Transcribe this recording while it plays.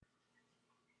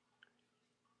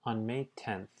On May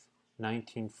 10th,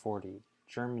 1940,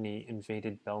 Germany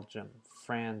invaded Belgium,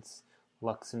 France,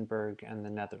 Luxembourg, and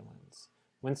the Netherlands.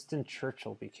 Winston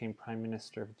Churchill became Prime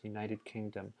Minister of the United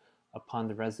Kingdom upon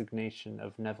the resignation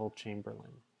of Neville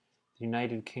Chamberlain. The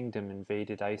United Kingdom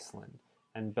invaded Iceland,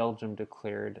 and Belgium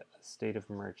declared a state of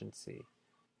emergency.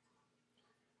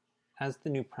 As the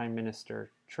new Prime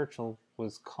Minister, Churchill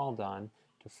was called on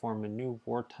to form a new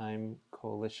wartime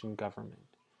coalition government.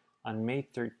 On May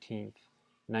 13,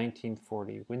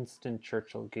 1940, Winston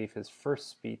Churchill gave his first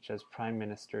speech as Prime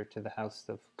Minister to the House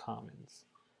of Commons.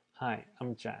 Hi,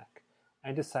 I'm Jack.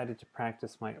 I decided to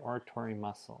practice my oratory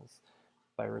muscles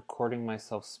by recording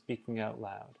myself speaking out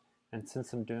loud, and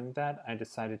since I'm doing that, I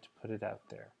decided to put it out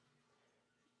there.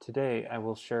 Today, I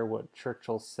will share what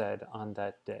Churchill said on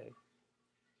that day.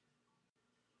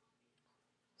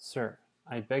 Sir,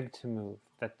 I beg to move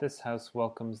that this House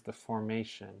welcomes the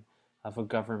formation of a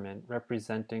government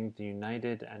representing the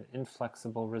united and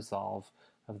inflexible resolve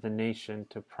of the nation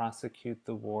to prosecute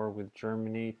the war with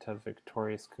Germany to a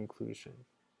victorious conclusion.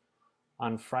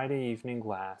 On Friday evening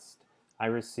last, I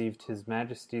received His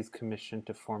Majesty's commission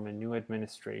to form a new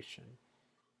administration.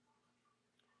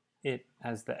 It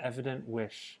has the evident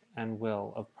wish and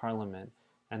will of Parliament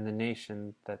and the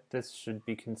nation that this should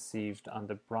be conceived on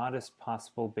the broadest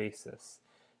possible basis,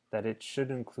 that it should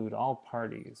include all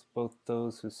parties, both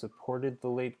those who supported the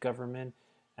late government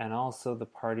and also the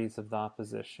parties of the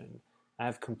opposition. I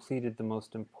have completed the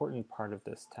most important part of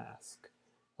this task.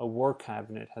 A war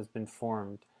cabinet has been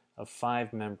formed of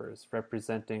 5 members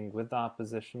representing, with the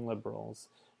opposition Liberals,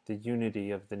 the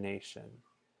unity of the nation.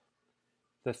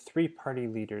 The 3 party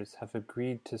leaders have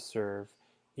agreed to serve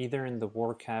either in the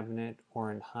War Cabinet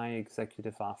or in high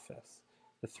executive office.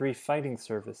 The 3 fighting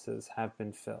services have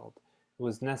been filled. It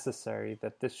was necessary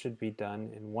that this should be done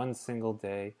in one single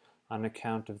day on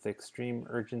account of the extreme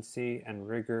urgency and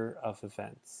rigor of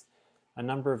events. A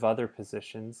number of other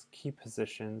positions, key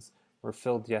positions, were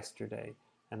filled yesterday,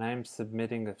 and I am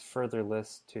submitting a further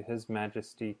list to His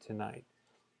Majesty tonight.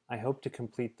 I hope to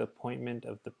complete the appointment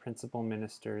of the principal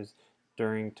ministers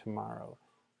during tomorrow.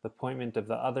 The appointment of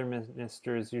the other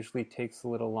ministers usually takes a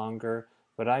little longer,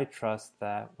 but I trust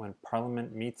that when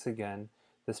Parliament meets again,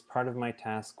 this part of my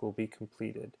task will be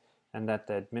completed, and that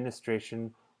the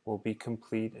administration will be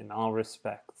complete in all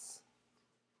respects.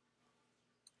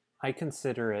 I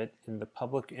consider it in the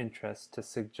public interest to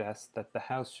suggest that the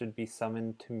House should be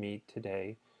summoned to meet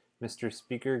today. Mr.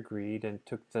 Speaker agreed and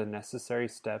took the necessary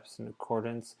steps in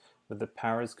accordance with the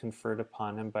powers conferred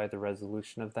upon him by the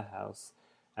resolution of the House.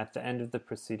 At the end of the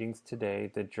proceedings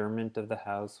today, the adjournment of the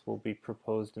House will be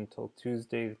proposed until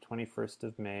Tuesday, the 21st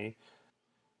of May,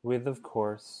 with, of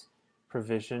course,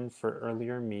 provision for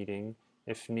earlier meeting,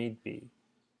 if need be.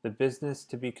 The business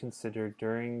to be considered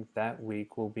during that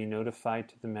week will be notified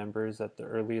to the members at the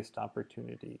earliest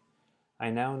opportunity. I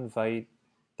now invite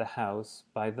the House,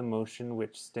 by the motion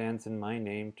which stands in my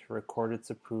name, to record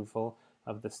its approval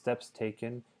of the steps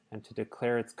taken and to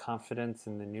declare its confidence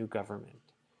in the new government.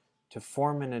 To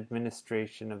form an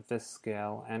administration of this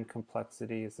scale and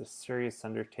complexity is a serious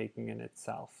undertaking in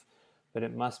itself, but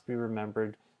it must be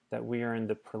remembered that we are in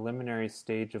the preliminary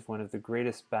stage of one of the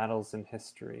greatest battles in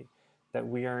history, that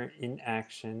we are in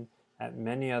action at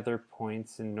many other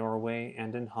points in Norway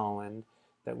and in Holland,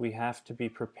 that we have to be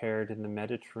prepared in the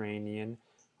Mediterranean,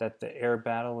 that the air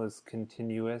battle is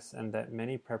continuous, and that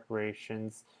many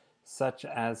preparations, such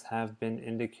as have been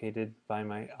indicated by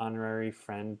my honorary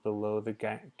friend below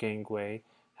the gangway,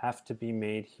 have to be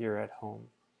made here at home.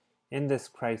 In this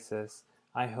crisis,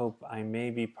 I hope I may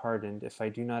be pardoned if I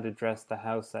do not address the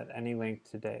House at any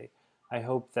length today. I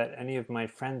hope that any of my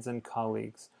friends and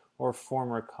colleagues, or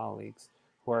former colleagues,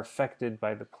 who are affected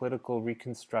by the political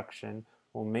reconstruction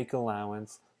will make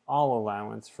allowance, all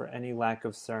allowance, for any lack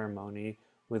of ceremony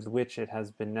with which it has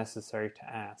been necessary to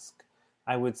ask.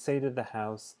 I would say to the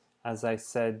House, as I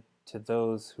said to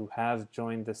those who have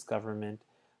joined this government,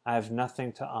 I have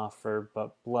nothing to offer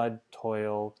but blood,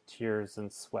 toil, tears,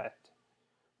 and sweat.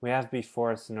 We have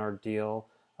before us an ordeal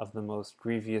of the most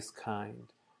grievous kind.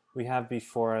 We have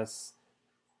before us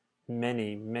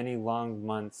many, many long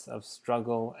months of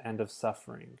struggle and of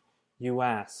suffering. You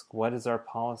ask, what is our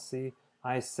policy?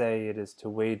 I say it is to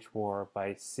wage war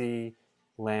by sea,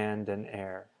 land, and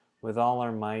air, with all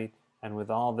our might and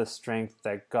with all the strength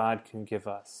that God can give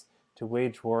us, to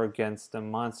wage war against a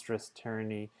monstrous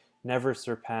tyranny never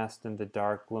surpassed in the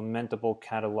dark, lamentable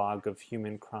catalogue of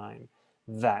human crime.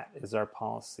 That is our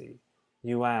policy.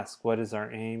 You ask, what is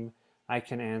our aim? I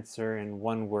can answer in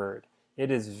one word. It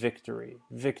is victory.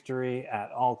 Victory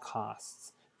at all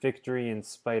costs. Victory in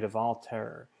spite of all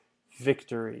terror.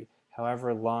 Victory,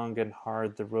 however long and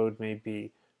hard the road may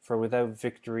be, for without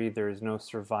victory there is no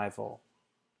survival.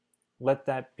 Let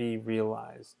that be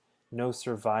realized. No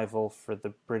survival for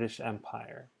the British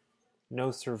Empire. No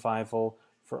survival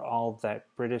for all that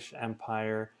British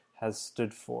Empire has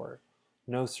stood for.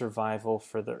 No survival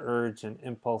for the urge and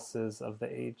impulses of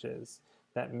the ages,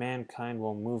 that mankind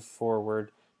will move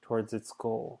forward towards its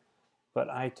goal.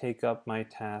 But I take up my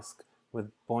task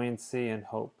with buoyancy and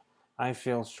hope. I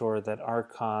feel sure that our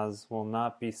cause will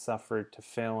not be suffered to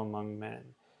fail among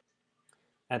men.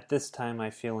 At this time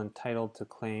I feel entitled to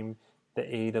claim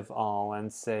the aid of all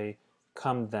and say,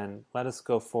 "Come then, let us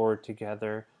go forward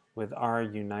together with our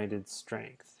united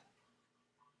strength."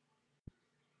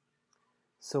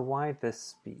 So why this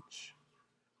speech?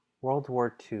 World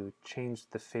War II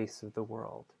changed the face of the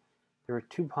world. There were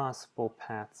two possible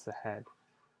paths ahead.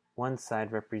 One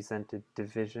side represented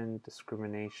division,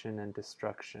 discrimination, and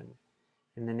destruction,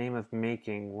 in the name of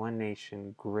making one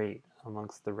nation great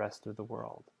amongst the rest of the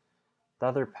world. The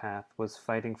other path was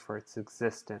fighting for its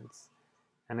existence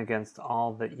and against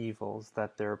all the evils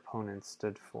that their opponents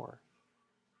stood for.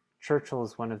 Churchill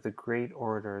is one of the great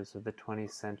orators of the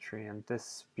 20th century, and this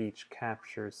speech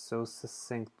captures so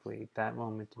succinctly that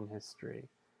moment in history,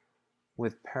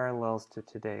 with parallels to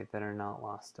today that are not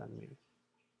lost on me.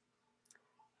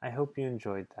 I hope you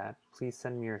enjoyed that. Please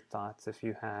send me your thoughts if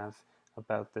you have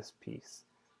about this piece.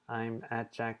 I'm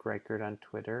at Jack Reichert on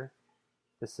Twitter.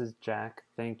 This is Jack.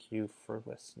 Thank you for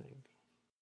listening.